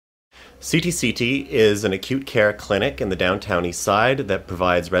CTCT is an acute care clinic in the downtown Eastside that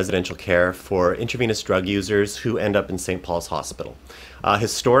provides residential care for intravenous drug users who end up in St. Paul's Hospital.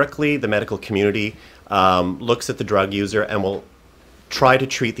 Historically, the medical community looks at the drug user and will try to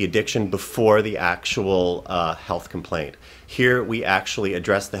treat the addiction before the actual health complaint. Here we actually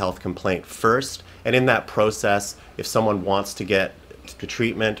address the health complaint first, and in that process, if someone wants to get to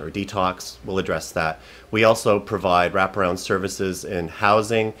treatment or detox, we'll address that. We also provide wraparound services in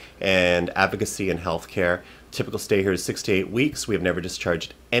housing and advocacy and healthcare. Typical stay here is 6 to 8 weeks. We have never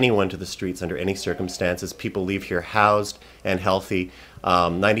discharged anyone to the streets under any circumstances. People leave here housed and healthy.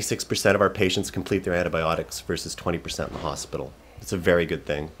 96% of our patients complete their antibiotics versus 20% in the hospital. It's a very good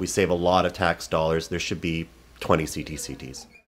thing. We save a lot of tax dollars. There should be 20 CTCTs.